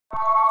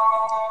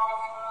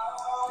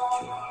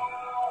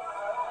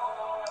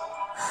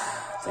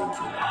Thank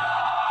you,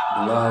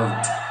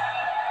 beloved.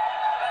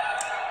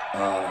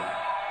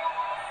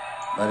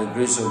 By the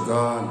grace of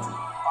God,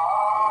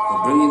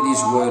 we're bringing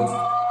this word,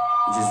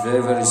 which is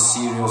very, very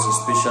serious,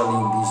 especially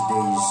in these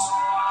days.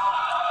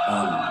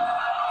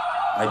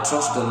 I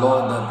trust the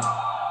Lord that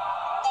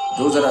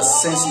those that are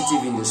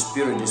sensitive in the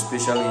spirit,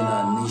 especially in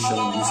our nation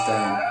in this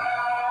time,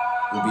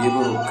 will be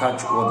able to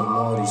catch what the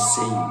Lord is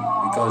saying,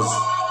 because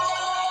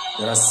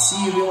there are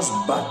serious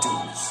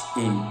battles,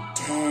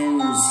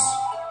 intense,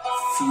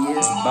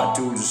 fierce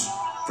battles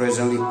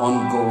presently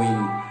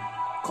ongoing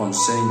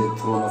concerning the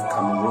throne of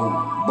Cameroon,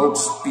 both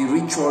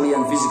spiritually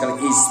and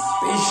physically,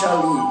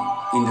 especially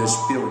in the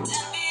spirit.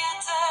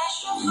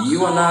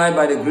 You and I,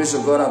 by the grace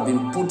of God, have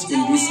been put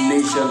in this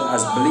nation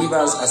as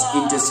believers, as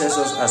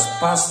intercessors, as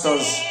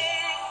pastors,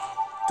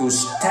 to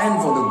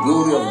stand for the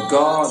glory of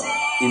God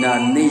in our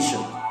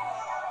nation.